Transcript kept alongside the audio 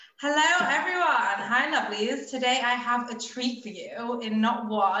Hello, everyone. Hi, lovelies. Today I have a treat for you in not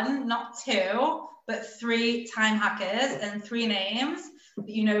one, not two, but three time hackers and three names that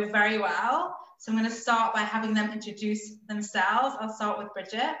you know very well. So I'm going to start by having them introduce themselves. I'll start with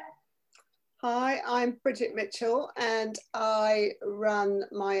Bridget. Hi, I'm Bridget Mitchell and I run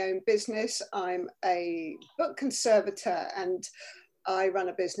my own business. I'm a book conservator and I run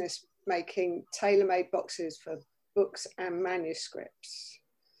a business making tailor-made boxes for books and manuscripts.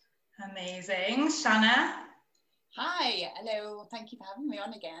 Amazing. Shanna. Hi, hello, thank you for having me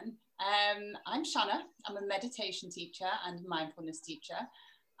on again. I'm Shanna, I'm a meditation teacher and mindfulness teacher,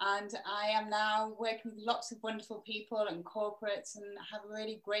 and I am now working with lots of wonderful people and corporates and have a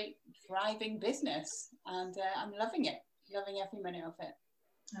really great, thriving business, and I'm loving it, loving every minute of it.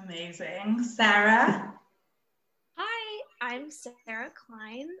 Amazing. Sarah. Hi, I'm Sarah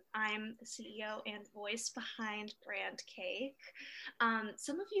Klein. I'm the CEO and voice behind Brand Cake.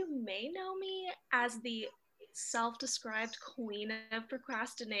 Some of you may know me as the self-described queen of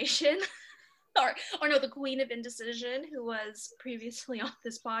procrastination, or no, the queen of indecision, who was previously on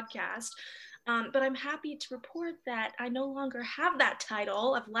this podcast. But I'm happy to report that I no longer have that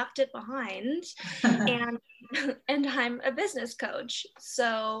title. I've left it behind, and I'm a business coach.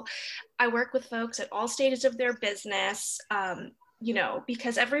 So I work with folks at all stages of their business,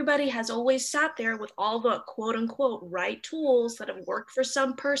 because everybody has always sat there with all the quote unquote right tools that have worked for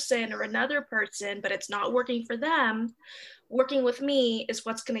some person or another person, but it's not working for them. Working with me is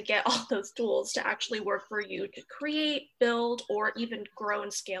what's going to get all those tools to actually work for you to create, build, or even grow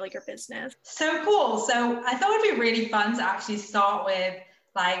and scale your business. So cool. So I thought it'd be really fun to actually start with,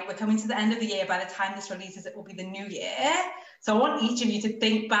 like, we're coming to the end of the year. By the time this releases, it will be the new year. So I want each of you to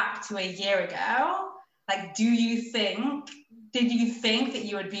think back to a year ago. Like, did you think that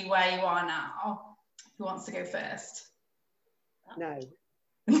you would be where you are now? Who wants to go first? No.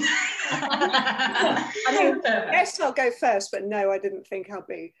 I mean, yes, I'll go first, but no, I didn't think I'll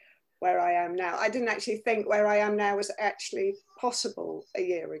be where I am now. I didn't actually think where I am now was actually possible a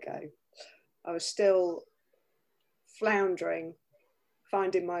year ago. I was still floundering,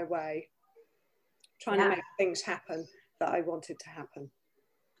 finding my way, trying to make things happen that I wanted to happen.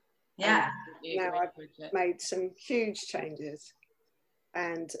 Yeah. And now I've made some huge changes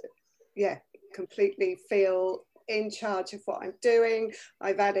and completely feel in charge of what I'm doing.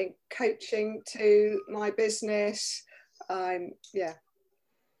 I've added coaching to my business. It's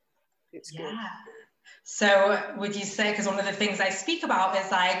good. So would you say, because one of the things I speak about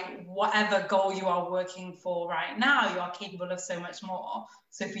is like, whatever goal you are working for right now, you are capable of so much more.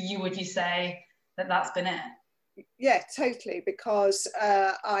 So for you, would you say that that's been it? Yeah, totally, because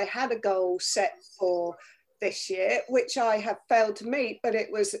I had a goal set for this year, which I have failed to meet, but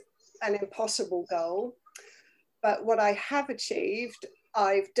it was an impossible goal. But what I have achieved,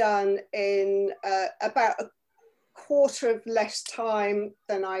 I've done in about a quarter of less time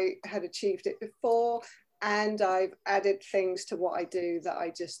than I had achieved it before. And I've added things to what I do that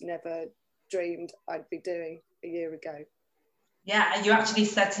I just never dreamed I'd be doing a year ago. Yeah, you actually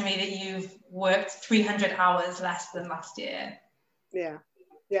said to me that you've worked 300 hours less than last year. Yeah,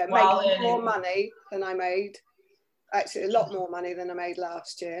 making more money than I made. Actually, a lot more money than I made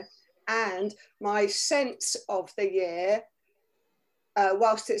last year. And my sense of the year,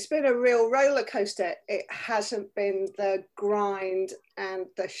 whilst it's been a real roller coaster, it hasn't been the grind and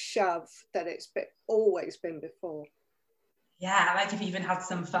the shove that it's always been before. Yeah, like you've even had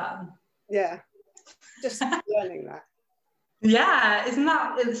some fun. Yeah, just learning that. Yeah,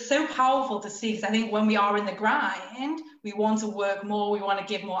 it's so powerful to see, because I think when we are in the grind, we want to work more, we want to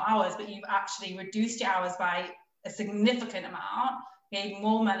give more hours, but you've actually reduced your hours by a significant amount, made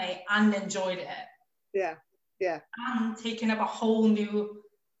more money and enjoyed it. Yeah. And taken up a whole new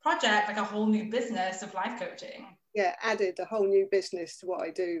project, like a whole new business of life coaching. Yeah, added a whole new business to what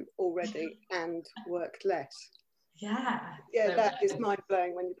I do already and worked less. Yeah. Yeah, so that is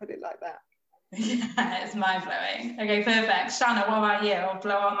mind-blowing when you put it like that. Yeah, it's mind-blowing. Okay, perfect. Shanna, what about you? I'll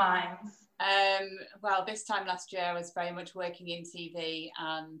blow our minds. Well, this time last year I was very much working in TV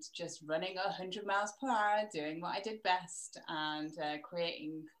and just running 100 miles per hour, doing what I did best and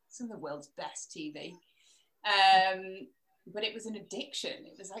creating some of the world's best TV. But it was an addiction.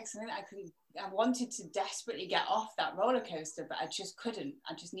 It was like something I wanted to desperately get off that roller coaster, but I just couldn't.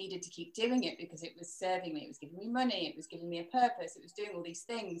 I just needed to keep doing it because it was serving me. It was giving me money. It was giving me a purpose. It was doing all these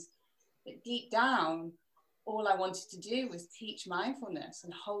things. But deep down, all I wanted to do was teach mindfulness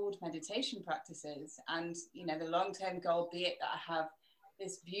and hold meditation practices. And, the long-term goal, be it that I have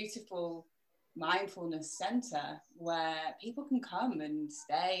this beautiful mindfulness center where people can come and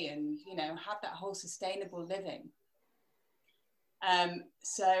stay and, have that whole sustainable living.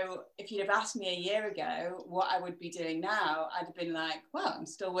 So if you'd have asked me a year ago what I would be doing now, I'd have been like, well, I'm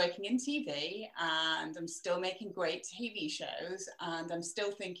still working in TV and I'm still making great TV shows and I'm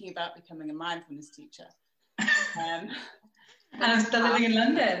still thinking about becoming a mindfulness teacher. And I'm still living in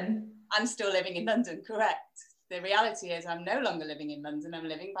London. I'm still living in London, correct. The reality is I'm no longer living in London, I'm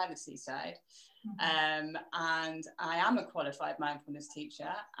living by the seaside. And I am a qualified mindfulness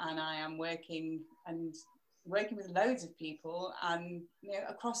teacher and I am working with loads of people and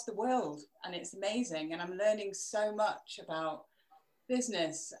across the world, and it's amazing, and I'm learning so much about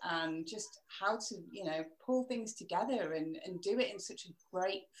business and just how to pull things together and do it in such a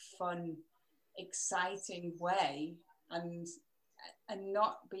great, fun, exciting way, and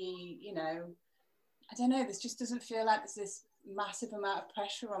not be I don't know, this just doesn't feel like there's this massive amount of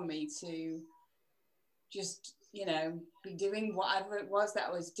pressure on me to just be doing whatever it was that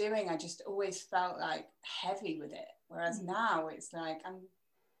I was doing. I just always felt like heavy with it, whereas now it's like I'm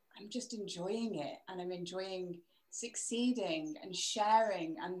just enjoying it, and I'm enjoying succeeding and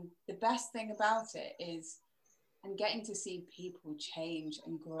sharing, and the best thing about it is I'm getting to see people change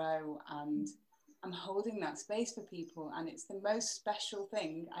and grow, and I'm holding that space for people, and it's the most special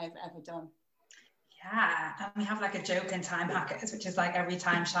thing I've ever done. Yeah, and we have like a joke in Time Hackers, which is like every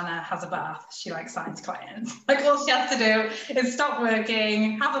time Shanna has a bath, she like signs clients. Like all she has to do is stop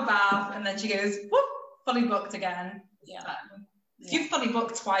working, have a bath, and then she goes, whoop, fully booked again. Yeah. You've fully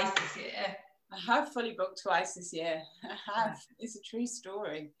booked twice this year. I have fully booked twice this year. I have. It's a true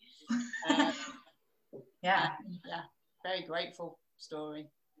story. Yeah, very grateful story.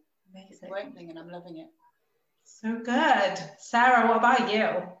 Amazing. It's working and I'm loving it. So good. Sarah, what about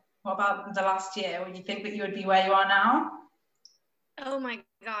you? What about the last year? Would you think that you would be where you are now? Oh my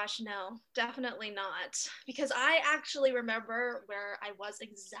gosh, no, definitely not. Because I actually remember where I was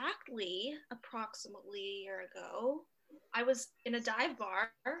exactly approximately a year ago. I was in a dive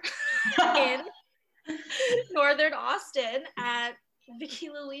bar in Northern Austin at Vicky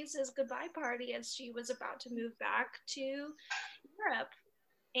Louise's goodbye party as she was about to move back to Europe.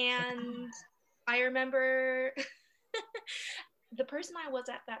 And I remember the person I was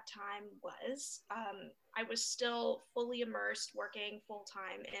at that time was, I was still fully immersed working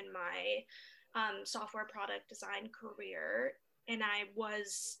full-time in my software product design career. And I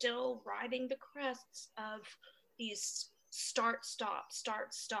was still riding the crests of these start, stop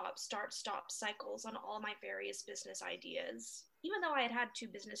cycles on all my various business ideas. Even though I had had 2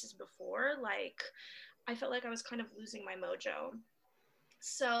 businesses before, like I felt like I was kind of losing my mojo.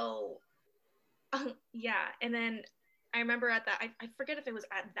 So yeah, and then I remember at that, I forget if it was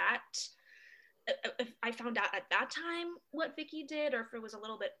at that, if I found out at that time what Vicky did or if it was a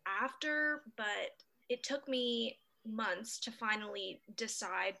little bit after, but it took me months to finally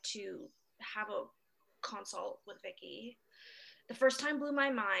decide to have a consult with Vicky. The first time blew my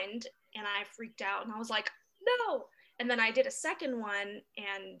mind and I freaked out and I was like, no. And then I did a second one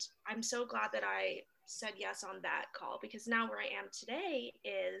and I'm so glad that I said yes on that call, because now where I am today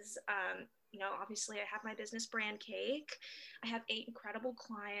is, obviously I have my business Brand Cake. I have 8 incredible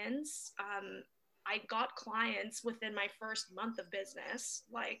clients. I got clients within my first month of business,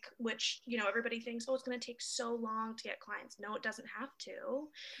 which, everybody thinks, oh, it's going to take so long to get clients. No, it doesn't have to.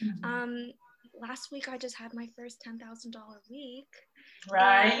 Mm-hmm. Last week, I just had my first $10,000 week.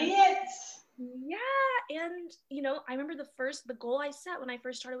 Right. Yeah. And, I remember the goal I set when I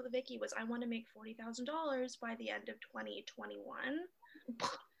first started with Vicky was I want to make $40,000 by the end of 2021.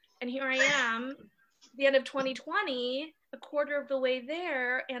 And here I am, the end of 2020, a quarter of the way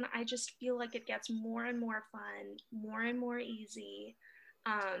there, and I just feel like it gets more and more fun, more and more easy,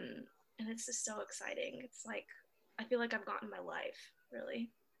 and it's just so exciting. It's like, I feel like I've gotten my life, really.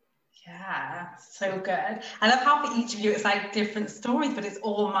 Yeah, so good. I love how for each of you it's like different stories, but it's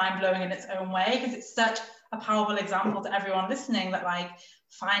all mind-blowing in its own way, because it's such a powerful example to everyone listening that like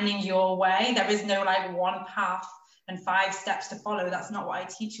finding your way, there is no like one path and 5 steps to follow. That's not what I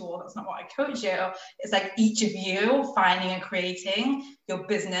teach you, or that's not what I coach you. It's like each of you finding and creating your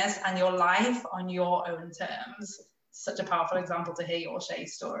business and your life on your own terms. Such a powerful example to hear your Shay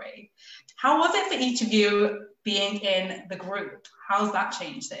story. How was it for each of you being in the group? How's that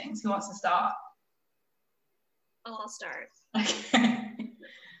changed things? Who wants to start? Oh, I'll start. Okay.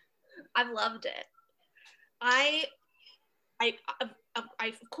 I've loved it. I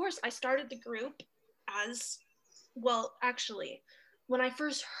of course I started the group as well. Actually, when I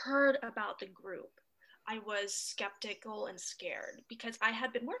first heard about the group, I was skeptical and scared because I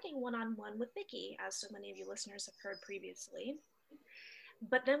had been working one-on-one with Vicky, as so many of you listeners have heard previously.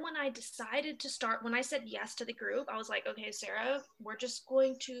 But then when I decided to start, when I said yes to the group, I was like, okay, Sarah, we're just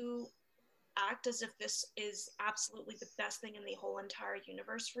going to act as if this is absolutely the best thing in the whole entire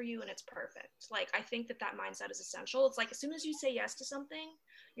universe for you and it's perfect. Like, I think that that mindset is essential. It's like, as soon as you say yes to something,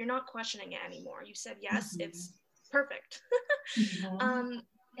 you're not questioning it anymore. You said yes, it's perfect.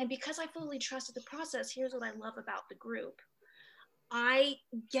 And because I fully trusted the process, here's what I love about the group. I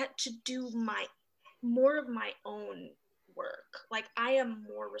get to do more of my own work. Like, I am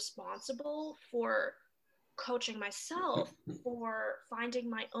more responsible for coaching myself, for finding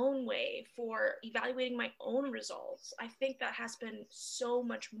my own way, for evaluating my own results. I think that has been so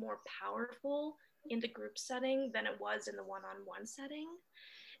much more powerful in the group setting than it was in the one-on-one setting.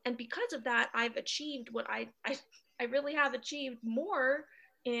 And because of that, I've achieved what I really have achieved more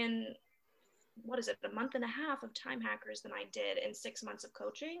in, what is it, a month and a half of Time Hackers than I did in 6 months of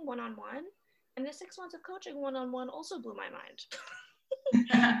coaching one-on-one. And the 6 months of coaching one-on-one also blew my mind.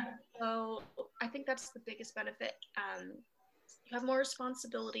 So I think that's the biggest benefit. You have more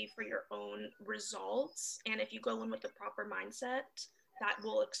responsibility for your own results. And if you go in with the proper mindset, that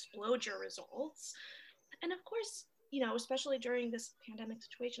will explode your results. And of course, you know, especially during this pandemic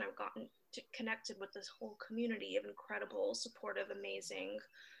situation, I've gotten connected with this whole community of incredible, supportive, amazing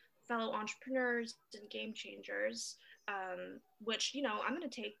fellow entrepreneurs and game changers, which, you know, I'm going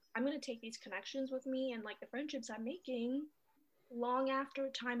to take these connections with me, and like the friendships I'm making long after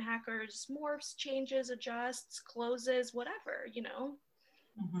Time Hackers morphs, changes, adjusts, closes, whatever, you know.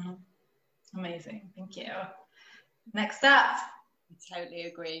 Amazing. Thank you. Next up. I totally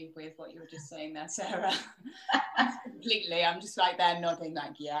agree with what you were just saying there, Sarah. Completely. I'm just like there nodding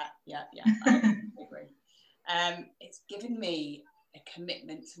like, yeah, I agree. It's given me a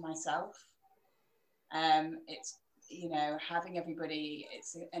commitment to myself. It's, you know, having everybody,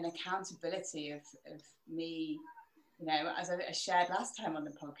 it's an accountability of me. You know, as I shared last time on the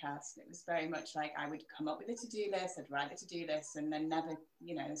podcast, it was very much like I would come up with a to-do list, I'd write a to-do list, and then never,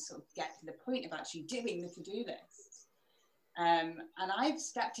 you know, sort of get to the point of actually doing the to-do list. And I've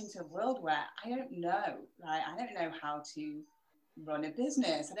stepped into a world where I don't know, like, I don't know how to run a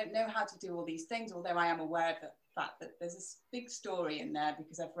business. I don't know how to do all these things, although I am aware of the fact that there's a big story in there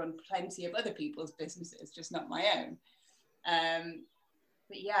because I've run plenty of other people's businesses, just not my own.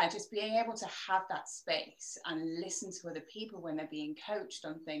 But yeah, just being able to have that space and listen to other people when they're being coached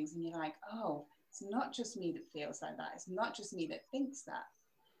on things, and you're like, oh, it's not just me that feels like that. It's not just me that thinks that.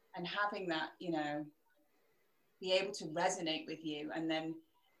 And having that, you know, be able to resonate with you, and then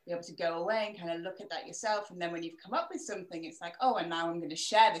be able to go away and kind of look at that yourself. And then when you've come up with something, it's like, oh, and now I'm going to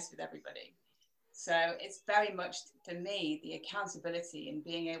share this with everybody. So it's very much, for me, the accountability and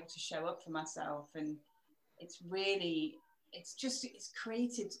being able to show up for myself. And it's really, it's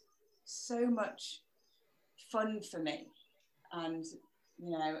created so much fun for me. And,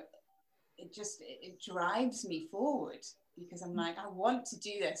 you know, it drives me forward, because I'm like, I want to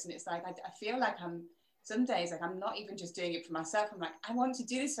do this. And it's like, I feel like some days, like, I'm not even just doing it for myself. I'm like, I want to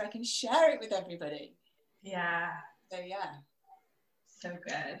do this so I can share it with everybody. Yeah. So, yeah. So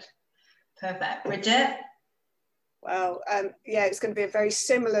good. Perfect. Bridget? Well, yeah, it's going to be a very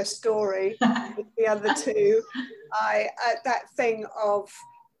similar story with the other two. That thing of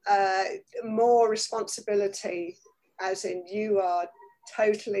more responsibility, as in you are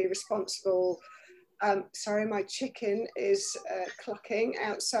totally responsible. Sorry, my chicken is clucking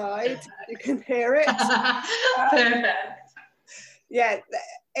outside. You can hear it. Perfect. Yeah,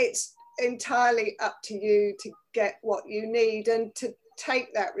 it's entirely up to you to get what you need and to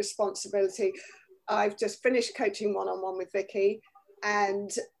take that responsibility. I've just finished coaching one-on-one with Vicky,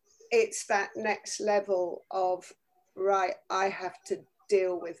 and it's that next level of, right, I have to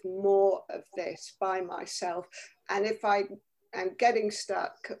deal with more of this by myself. And if I am getting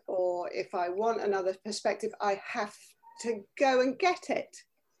stuck, or if I want another perspective, I have to go and get it.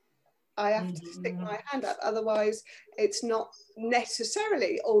 I have to stick my hand up. Otherwise, it's not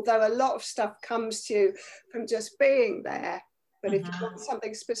necessarily, although a lot of stuff comes to you from just being there. But if you want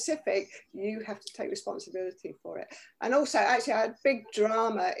something specific, you have to take responsibility for it. And also, actually, I had big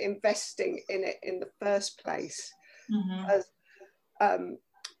drama investing in it in the first place. And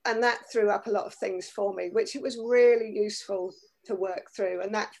that threw up a lot of things for me, which it was really useful to work through.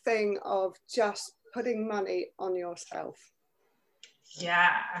 And that thing of just putting money on yourself.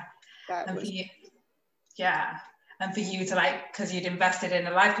 Yeah. And for you to, like, because you'd invested in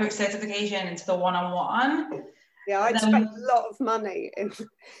the life coach certification into the one-on-one. Yeah, I'd spent a lot of money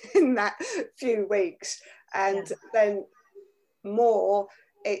in that few weeks, and then more,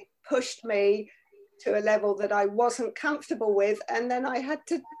 it pushed me to a level that I wasn't comfortable with, and then I had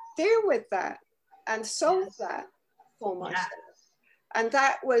to deal with that and solve that for myself. And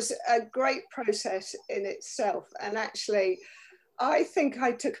that was a great process in itself. And actually, I think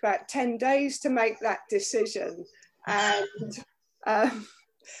I took about 10 days to make that decision. And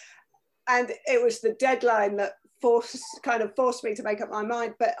and it was the deadline that forced me to make up my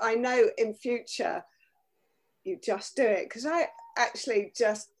mind. But I know in future, you just do it, because I actually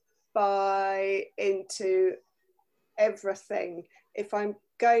just buy into everything. If I'm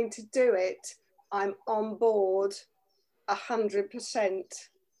going to do it, I'm on board 100%,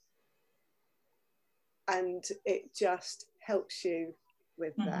 and it just helps you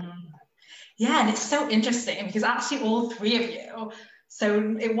with that. Yeah, and it's so interesting because actually all three of you,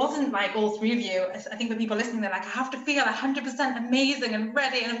 so it wasn't like all three of you, I think the people listening, they're like, I have to feel 100% amazing and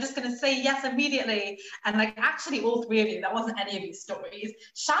ready and I'm just going to say yes immediately. And like actually all three of you, that wasn't any of your stories.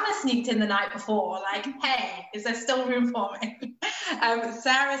 Shanna sneaked in the night before, like, hey, is there still room for me?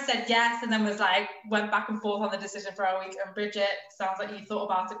 Sarah said yes and then was like, went back and forth on the decision for a week. And Bridget, sounds like you thought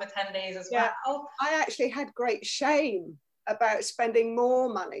about it for 10 days as well. I actually had great shame about spending more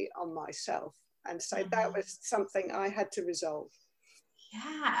money on myself. And so that was something I had to resolve.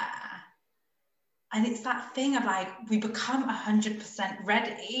 Yeah. And it's that thing of like, we become 100%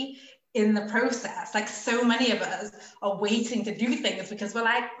 ready in the process. Like so many of us are waiting to do things because we're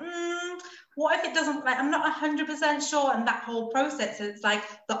like, what if it doesn't, like, I'm not 100% sure. And that whole process is like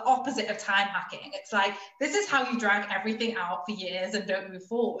the opposite of time hacking. It's like, this is how you drag everything out for years and don't move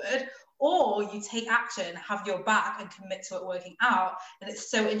forward. Or you take action, have your back and commit to it working out. And it's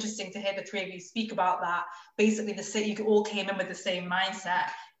so interesting to hear the three of you speak about that. Basically, you all came in with the same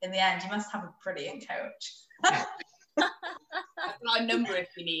mindset. In the end, you must have a brilliant coach. I've got a number if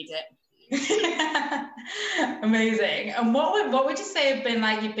you need it. Amazing. And what would you say have been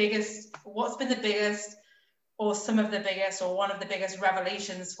like your biggest, what's been the biggest or some of the biggest or one of the biggest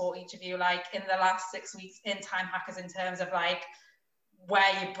revelations for each of you, like in the last 6 weeks in Time Hackers, in terms of like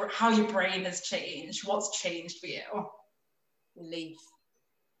how your brain has changed? What's changed for you? Belief.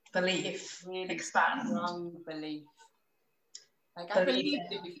 Really expand. Strong belief. Like I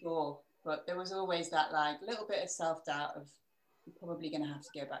believed it before, but there was always that like little bit of self-doubt of you're probably going to have to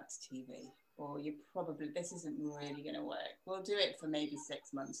go back to TV, or this isn't really going to work. We'll do it for maybe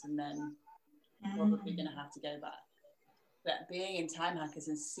 6 months and then probably going to have to go back. But being in Time Hackers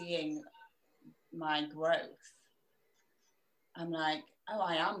and seeing my growth, I'm like, oh,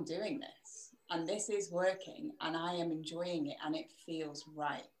 I am doing this and this is working and I am enjoying it and it feels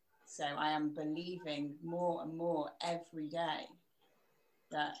right. So I am believing more and more every day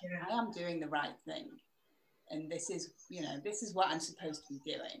that I am doing the right thing. And this is what I'm supposed to be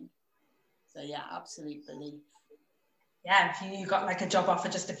doing. So yeah, absolute belief. Yeah, if you got like a job offer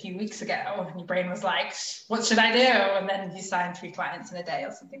just a few weeks ago and your brain was like, what should I do? And then you signed 3 clients in a day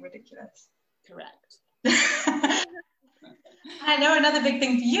or something ridiculous. Correct. I know another big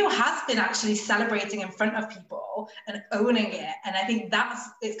thing for you has been actually celebrating in front of people and owning it. And I think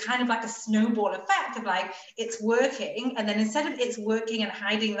it's kind of like a snowball effect of like, it's working. And then instead of it's working and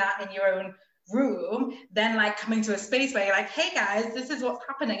hiding that in your own room, then like coming to a space where you're like, hey guys, this is what's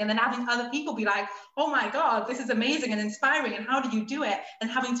happening. And then having other people be like, oh my God, this is amazing and inspiring. And how do you do it? And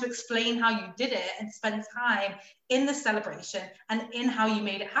having to explain how you did it and spend time in the celebration and in how you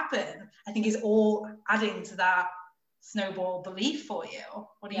made it happen, I think is all adding to that snowball belief for you.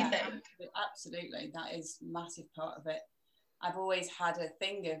 What do you think? Absolutely. That is a massive part of it. I've always had a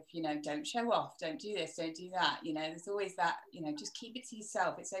thing of, don't show off, don't do this, don't do that. There's always that, just keep it to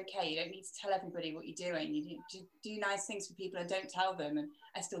yourself. It's okay. You don't need to tell everybody what you're doing. You do nice things for people and don't tell them. And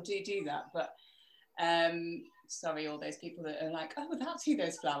I still do that. But sorry, all those people that are like, oh, that's who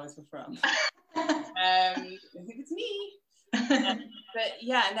those flowers were from. I think it's me. But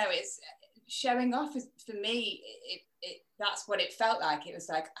yeah, no, it's showing off is, for me, that's what it felt like. It was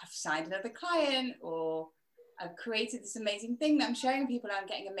like, I've signed another client, or I've created this amazing thing that I'm showing people, and I'm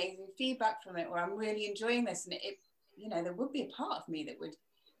getting amazing feedback from it, or I'm really enjoying this. And there would be a part of me that would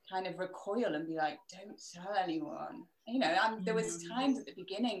kind of recoil and be like, don't tell anyone. There was times at the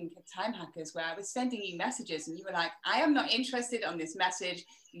beginning of Time Hackers where I was sending you messages and you were like, I am not interested on this message.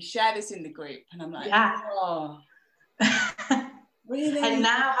 You share this in the group. And I'm like, oh, really? And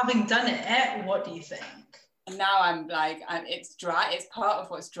now having done it, what do you think? And now I'm like, it's part of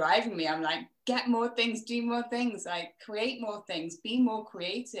what's driving me. I'm like, get more things, do more things, like create more things, be more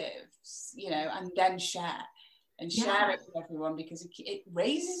creative, and then share. And share it with everyone, because it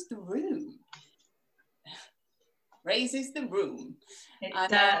raises the room. It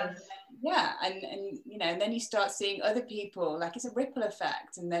does. And then you start seeing other people, like it's a ripple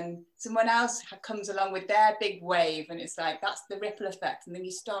effect, and then someone else comes along with their big wave, and it's like, that's the ripple effect, and then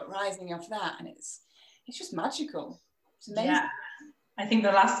you start rising off that, and it's just magical. It's amazing. I think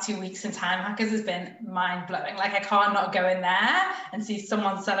the last 2 weeks in Time Hackers has been mind-blowing. Like, I can't not go in there and see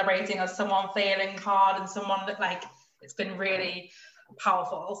someone celebrating or someone failing hard and someone that, like, it's been really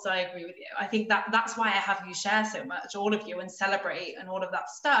powerful. So I agree with you. I think that's why I have you share so much, all of you, and celebrate and all of that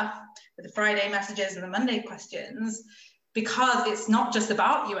stuff with the Friday messages and the Monday questions, because it's not just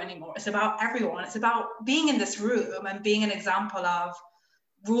about you anymore. It's about everyone. It's about being in this room and being an example of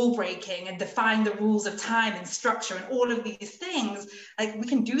rule breaking and define the rules of time and structure and all of these things. Like, we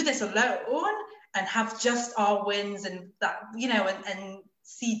can do this alone and have just our wins and that, you know, and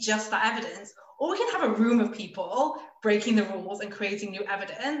see just that evidence, or we can have a room of people breaking the rules and creating new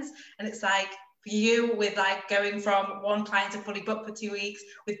evidence. And it's like, for you, with like going from one client to fully booked for 2 weeks,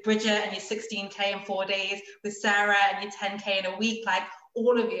 with Bridget and your 16K in 4 days, with Sarah and your 10K in a week, like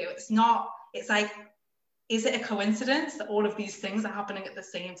all of you, it's like, is it a coincidence that all of these things are happening at the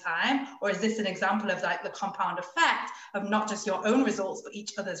same time? Or is this an example of like the compound effect of not just your own results, but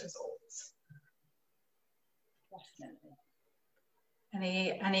each other's results?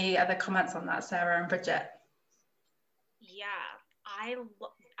 Definitely. Any other comments on that, Sarah and Bridget? Yeah,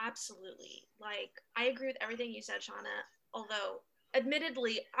 absolutely. Like, I agree with everything you said, Shauna, although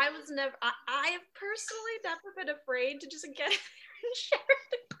admittedly, I have personally never been afraid to just get in there and share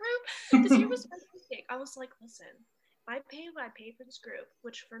the group. Because here was my mistake. I was like, listen, if I pay what I pay for this group,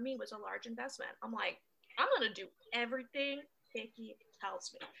 which for me was a large investment, I'm like, I'm going to do everything Vicky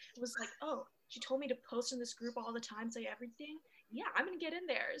tells me. It was like, oh, she told me to post in this group all the time, say everything. Yeah, I'm going to get in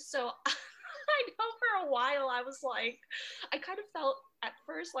there. So I know for a while I was like, I kind of felt at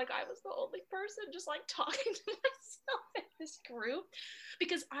first like I was the only person just like talking to myself in this group,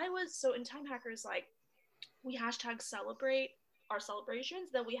 because I was so in Time Hackers, like, we hashtag celebrate our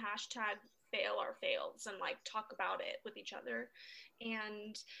celebrations, then we hashtag fail our fails and like talk about it with each other.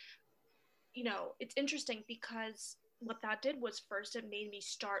 And you know, it's interesting because what that did was, first it made me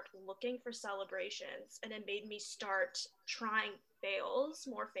start looking for celebrations, and it made me start trying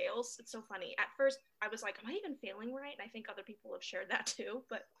more fails. It's so funny. At first I was like, am I even failing right? And I think other people have shared that too,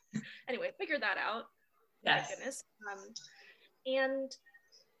 but anyway, figured that out. Yes. My goodness. And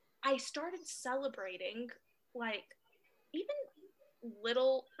I started celebrating, like, even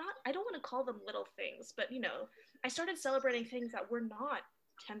little, not, I don't want to call them little things, but you know, I started celebrating things that were not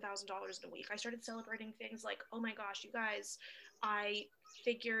 $10,000 in a week. I started celebrating things like, oh my gosh, you guys, I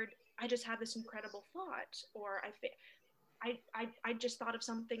figured I just had this incredible thought, or I just thought of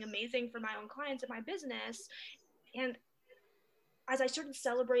something amazing for my own clients and my business. And as I started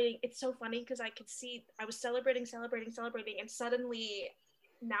celebrating, it's so funny because I could see I was celebrating, and suddenly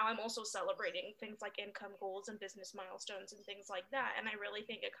now I'm also celebrating things like income goals and business milestones and things like that. And I really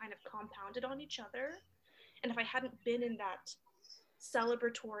think it kind of compounded on each other. And if I hadn't been in that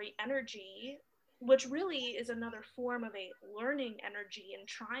celebratory energy, which really is another form of a learning energy and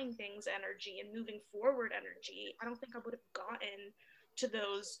trying things energy and moving forward energy, I don't think I would have gotten to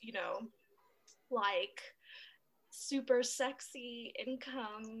those, you know, like super sexy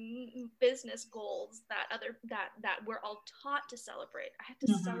income business goals that we're all taught to celebrate. I had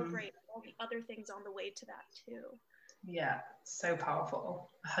to celebrate all the other things on the way to that too. Yeah, so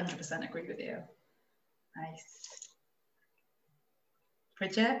powerful. 100% agree with you. Nice.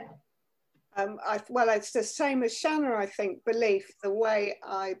 Bridget? Well, it's the same as Shanna, I think. Belief, the way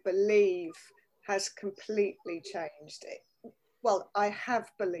I believe has completely changed. Well, I have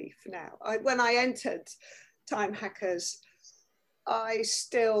belief now. When I entered Time Hackers, I was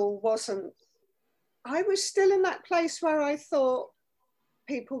still in that place where I thought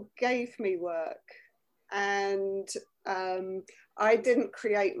people gave me work, and I didn't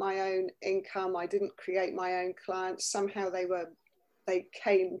create my own income. I didn't create my own clients. Somehow they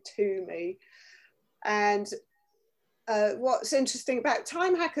came to me. And what's interesting about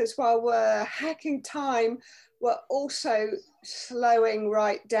Time Hackers, while we're hacking time, we're also slowing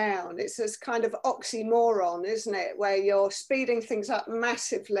right down. It's this kind of oxymoron, isn't it? Where you're speeding things up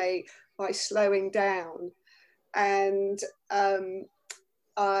massively by slowing down. And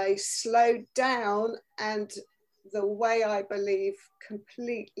I slowed down, and the way I believe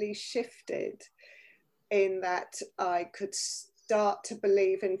completely shifted, in that I could start to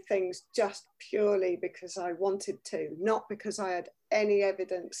believe in things just purely because I wanted to, not because I had any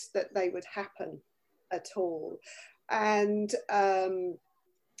evidence that they would happen at all. And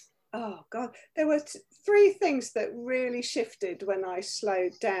oh God, there were three things that really shifted when I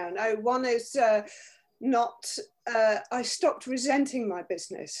slowed down. One is I stopped resenting my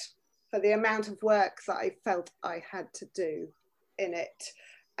business for the amount of work that I felt I had to do in it.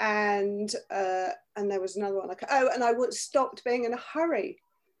 And there was another one. And I stopped being in a hurry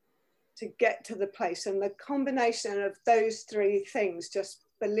to get to the place. And the combination of those three things, just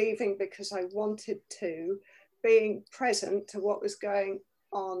believing because I wanted to, being present to what was going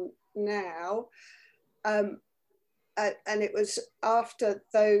on now. And it was after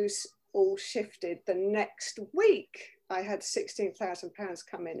those all shifted, the next week, I had £16,000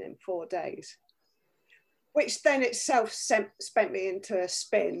 come in 4 days, which then itself spent me into a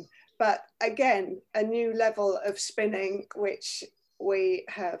spin. But again, a new level of spinning, which we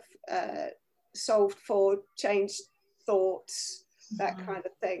have solved for, changed thoughts, that kind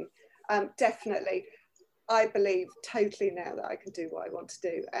of thing. Definitely, I believe totally now that I can do what I want to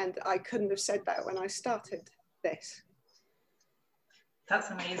do. And I couldn't have said that when I started this. That's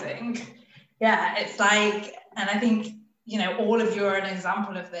amazing. Yeah, it's like, and I think, you know, all of you are an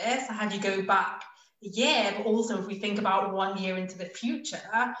example of this. I had you go back a year, but also if we think about 1 year into the future,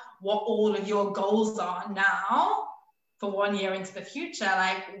 what all of your goals are now for 1 year into the future,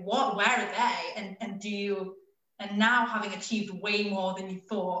 like where are they? And do you, and now having achieved way more than you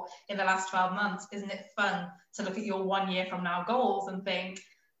thought in the last 12 months, isn't it fun to look at your 1 year from now goals and think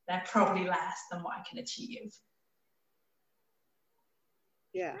they're probably less than what I can achieve?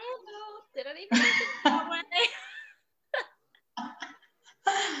 Yeah. Didn't even think it that way.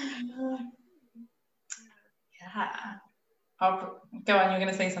 Yeah. Go on, you're going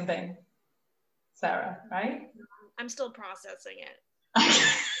to say something, Sarah, right? I'm still processing it.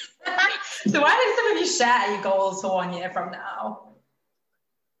 So why don't some of you share your goals for 1 year from now?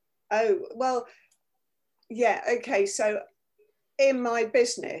 Oh, well, yeah, okay. So in my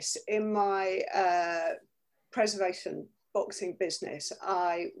business, in my preservation boxing business,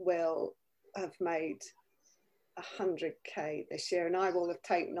 I will have made 100k this year, and I will have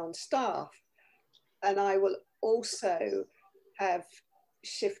taken on staff, and I will also have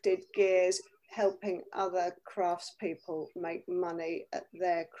shifted gears, helping other craftspeople make money at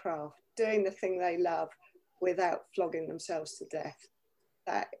their craft, doing the thing they love without flogging themselves to death.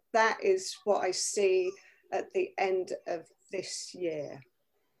 That is what I see at the end of this year.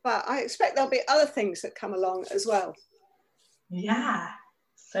 But I expect there'll be other things that come along as well. Yeah,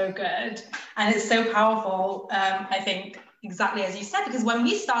 so good. And it's so powerful, I think, exactly as you said, because when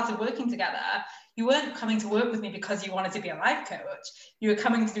we started working together, you weren't coming to work with me because you wanted to be a life coach. You were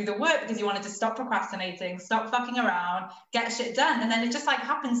coming to do the work because you wanted to stop procrastinating, stop fucking around, get shit done. And then it just like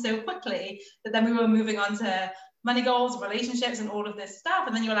happened so quickly that then we were moving on to money goals, relationships, and all of this stuff.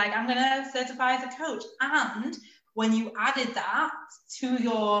 And then you were like, I'm going to certify as a coach. And when you added that to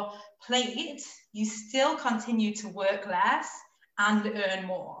your plate, you still continue to work less and earn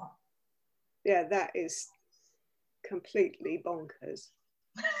more. Yeah, that is completely bonkers.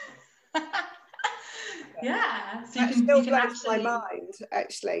 Yeah, so that still blows my mind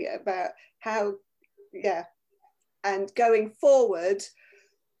actually about how, yeah, and going forward,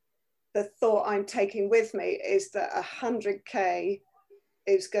 the thought I'm taking with me is that 100k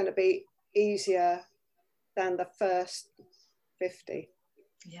is going to be easier than the first 50.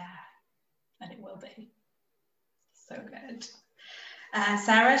 Yeah, and it will be. So good.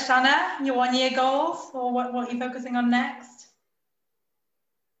 Sarah, Shanna, your 1 year goals, or what are you focusing on next?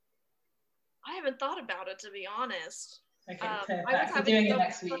 I haven't thought about it, to be honest. Okay, perfect. We're doing it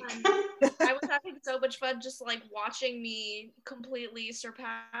next week. I was having so much fun just like watching me completely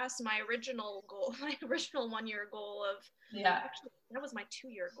surpass my original goal, my original 1 year goal of, yeah. Actually, that was my 2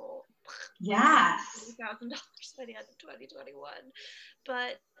 year goal. Yes. $20,000 by the end of 2021.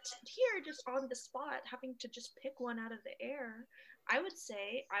 But here, just on the spot, having to just pick one out of the air, I would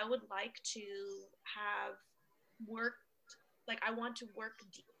say I would like to have worked, like I want to work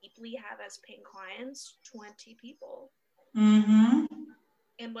deeply, have as paying clients 20 people. Mm-hmm.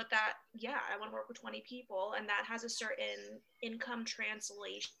 And with that, yeah, I want to work with 20 people, and that has a certain income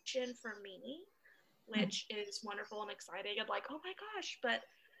translation for me, which is wonderful and exciting and like, oh my gosh. But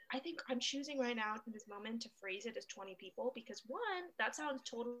I think I'm choosing right now in this moment to phrase it as 20 people because one, that sounds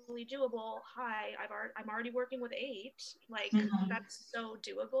totally doable. Hi, I'm already working with 8. Like that's so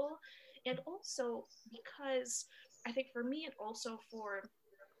doable. And also because I think for me and also for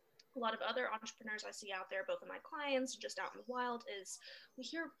a lot of other entrepreneurs I see out there, both of my clients, just out in the wild, is we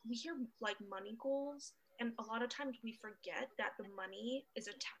hear like money goals, and a lot of times we forget that the money is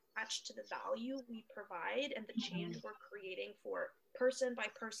attached to the value we provide and the change we're creating for person by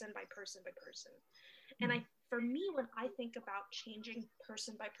person by person by person. And for me, when I think about changing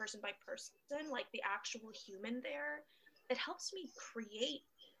person by person by person, like the actual human there, it helps me create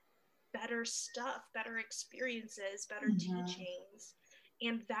better stuff, better experiences, better teachings.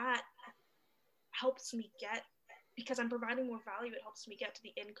 And that helps me get, because I'm providing more value, it helps me get to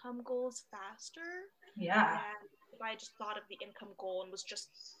the income goals faster. Yeah. If I just thought of the income goal and was just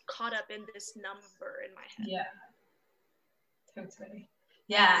caught up in this number in my head. Yeah, totally.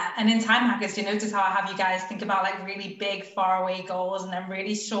 Yeah, and in Time Hackers, do you notice how I have you guys think about like really big, faraway goals and then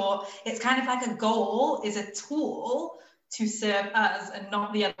really short? It's kind of like a goal is a tool to serve us and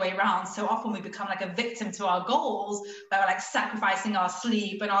not the other way around. So often we become like a victim to our goals, where we're like sacrificing our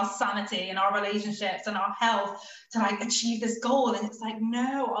sleep and our sanity and our relationships and our health to like achieve this goal. And it's like,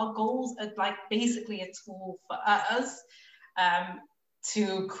 no, our goals are like basically a tool for us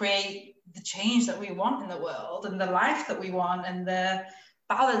to create the change that we want in the world and the life that we want and the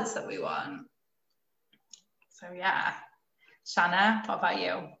balance that we want. So yeah. Shanna, what about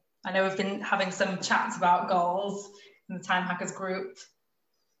you? I know we've been having some chats about goals in the Time Hackers group.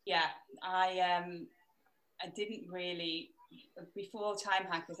 Yeah, I didn't really, before Time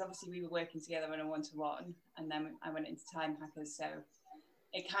Hackers, obviously we were working together on a one-to-one, and then I went into Time Hackers, so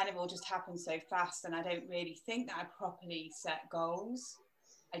it kind of all just happened so fast, and I don't really think that I properly set goals.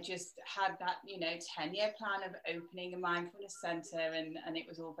 I just had that, 10-year plan of opening a mindfulness center, and it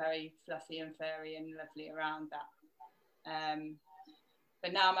was all very fluffy and furry and lovely around that.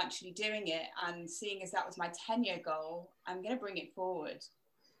 But now I'm actually doing it, and seeing as that was my 10-year goal, I'm going to bring it forward,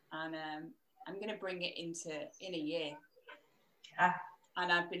 and I'm going to bring it in a year. Yeah.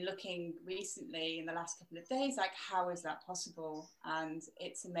 And I've been looking recently in the last couple of days, like, how is that possible? And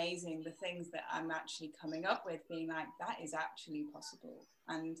it's amazing the things that I'm actually coming up with, being like, that is actually possible.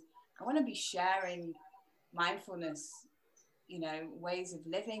 And I want to be sharing mindfulness, ways of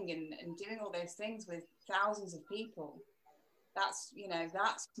living and doing all those things with thousands of people. That's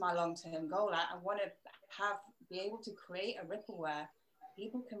my long-term goal. I want to be able to create a ripple where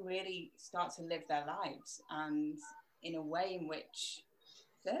people can really start to live their lives and in a way in which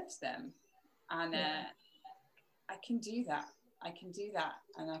serves them. And I can do that.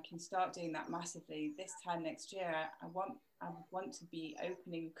 And I can start doing that massively this time next year. I want to be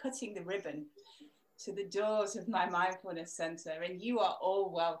cutting the ribbon to the doors of my mindfulness center, and you are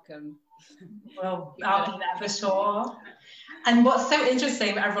all welcome. Well, I'll be there for sure. And what's so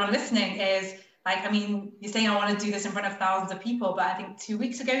interesting for everyone listening is, you're saying I want to do this in front of thousands of people, but I think 2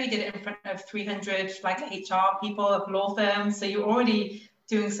 weeks ago you did it in front of 300 HR people of law firms. So you're already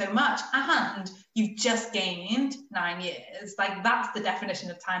doing so much, and you've just gained 9 years. That's the definition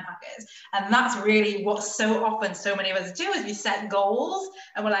of Time Hackers. And that's really what so often so many of us do, is we set goals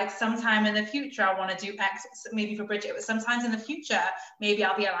and we're like, sometime in the future I want to do X. Maybe for Bridget it was sometimes in the future, maybe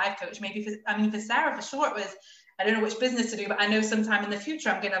I'll be a life coach. Maybe for Sarah, for sure, it was, I don't know which business to do, but I know sometime in the future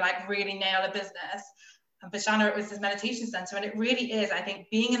I'm going to really nail a business. And for Shanna, it was this meditation center. And it really is, I think,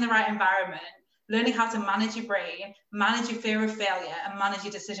 being in the right environment, learning how to manage your brain, manage your fear of failure, and manage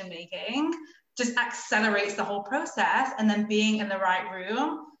your decision making just accelerates the whole process. And then being in the right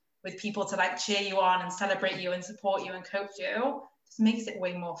room with people to cheer you on and celebrate you and support you and coach you just makes it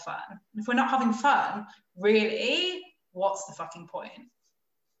way more fun. And if we're not having fun, really, what's the fucking point?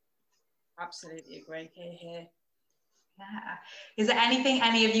 Absolutely agree. Here. Yeah. Is there anything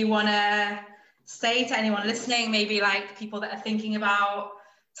any of you want to say to anyone listening? Maybe people that are thinking about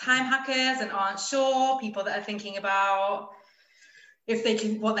Time Hackers and aren't sure, people that are thinking about if they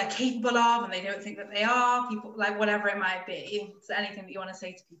can, what they're capable of and they don't think that they are, people whatever it might be. Is there anything that you want to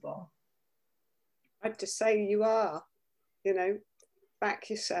say to people? I'd just say you are, back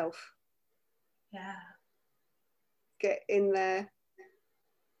yourself. Yeah. Get in there,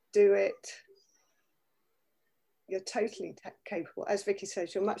 do it. You're totally capable. As Vicky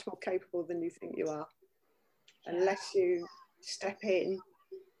says, you're much more capable than you think you are. Unless you step in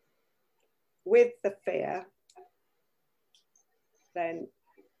with the fear, then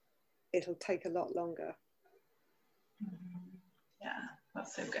it'll take a lot longer. Yeah,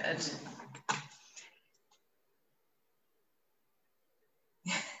 that's so good.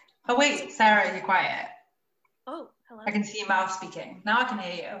 Oh wait, Sarah, you're quiet. Oh, hello. I can see your mouth speaking. Now I can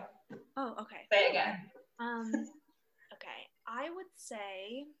hear you. Oh, okay. Say it again. Okay, I would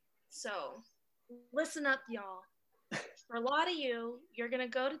say, so listen up, y'all. For a lot of you, you're gonna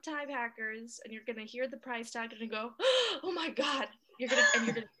go to Time Hackers and you're gonna hear the price tag and go, oh my God. You're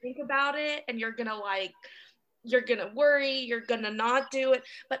gonna think about it, and you're gonna worry, you're gonna not do it.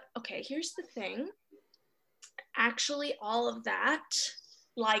 But okay, here's the thing. Actually, all of that,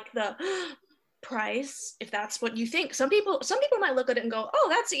 the price, if that's what you think, some people might look at it and go, oh,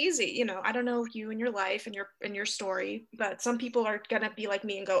 that's easy. I don't know you and your life and your story, but some people are gonna be like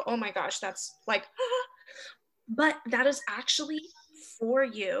me and go, oh my gosh, that's but that is actually for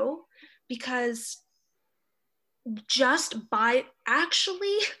you, because just by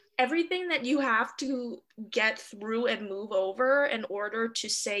actually everything that you have to get through and move over in order to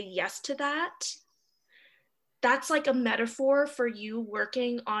say yes to that that's like a metaphor for you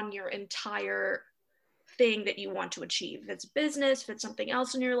working on your entire thing that you want to achieve. If it's business, if it's something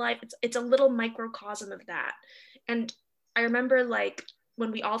else in your life, it's a little microcosm of that. And I remember like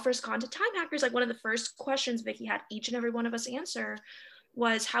when we all first got into Time Hackers, like one of the first questions Vicky had each and every one of us answer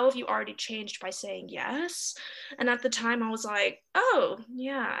was, how have you already changed by saying yes? And at the time I was like, oh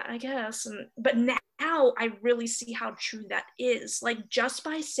yeah, I guess. But now I really see how true that is. Like just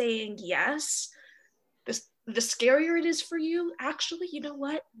by saying yes, the scarier it is for you, actually, you know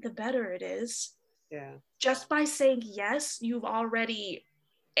what? The better it is. Yeah. Just by saying yes, you've already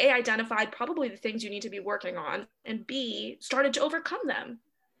identified probably the things you need to be working on, and B, started to overcome them.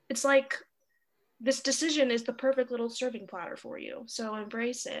 It's like this decision is the perfect little serving platter for you. So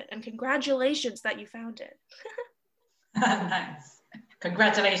embrace it. And congratulations that you found it. Nice.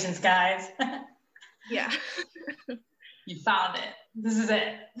 Congratulations, guys. Yeah. You found it. This is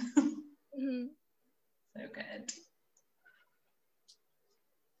it. Mm-hmm. So good.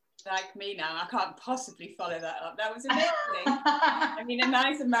 Like me now, I can't possibly follow that up. That was amazing. I mean, a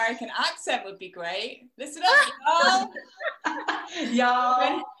nice American accent would be great. Listen up, y'all.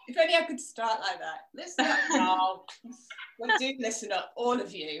 Y'all. If only I could start like that. Listen up, y'all. Well, do listen up, all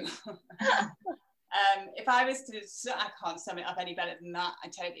of you. If I was to, I can't sum it up any better than that. I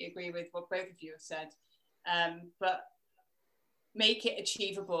totally agree with what both of you have said. But make it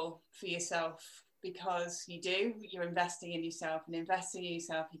achievable for yourself, because you're investing in yourself, and investing in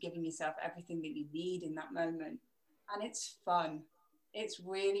yourself, you're giving yourself everything that you need in that moment. And it's fun. It's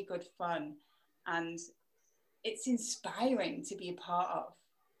really good fun. And it's inspiring to be a part of,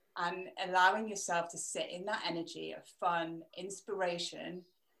 and allowing yourself to sit in that energy of fun, inspiration.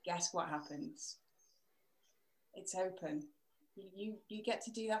 Guess what happens? It's open. You get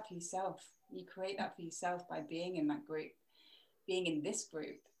to do that for yourself. You create that for yourself by being in that group, being in this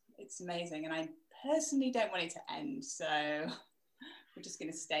group. It's amazing. And I personally don't want it to end, so we're just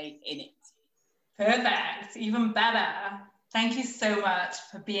going to stay in it. Perfect. Even better. Thank you so much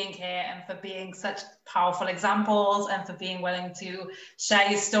for being here and for being such powerful examples and for being willing to share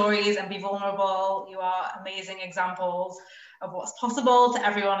your stories and be vulnerable. You are amazing examples of what's possible to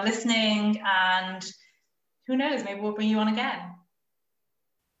everyone listening, and who knows, maybe we'll bring you on again.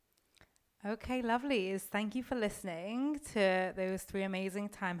 Okay, lovelies. Thank you for listening to those three amazing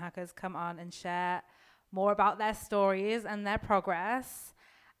time hackers come on and share more about their stories and their progress.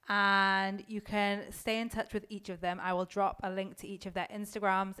 And you can stay in touch with each of them. I will drop a link to each of their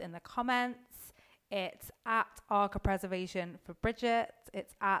Instagrams in the comments. It's at Arca Preservation for Bridget.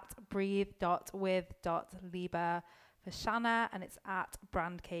 It's at breathe.with.liba for Shanna. And it's at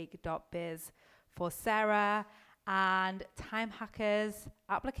brandcake.biz for Sarah. And Time Hackers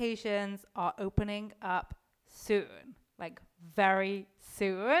applications are opening up soon, like very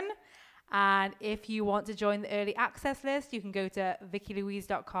soon. And if you want to join the early access list, you can go to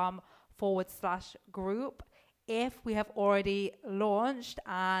vickylouise.com/group. If we have already launched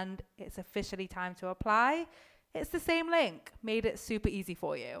and it's officially time to apply, it's the same link. Made it super easy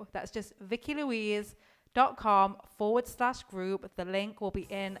for you. That's just vickylouise.com/group. The link will be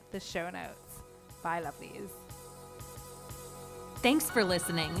in the show notes. Bye, lovelies. Thanks for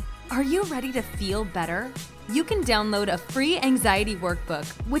listening. Are you ready to feel better? You can download a free anxiety workbook,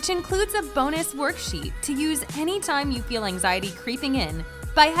 which includes a bonus worksheet to use anytime you feel anxiety creeping in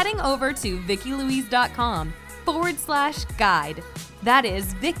by heading over to vickylouise.com/guide. That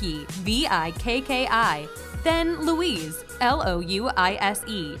is Vicky, VIKKI, then Louise,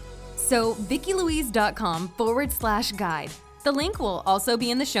 LOUISE. So vickylouise.com/guide. The link will also be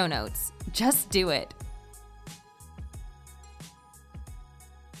in the show notes. Just do it.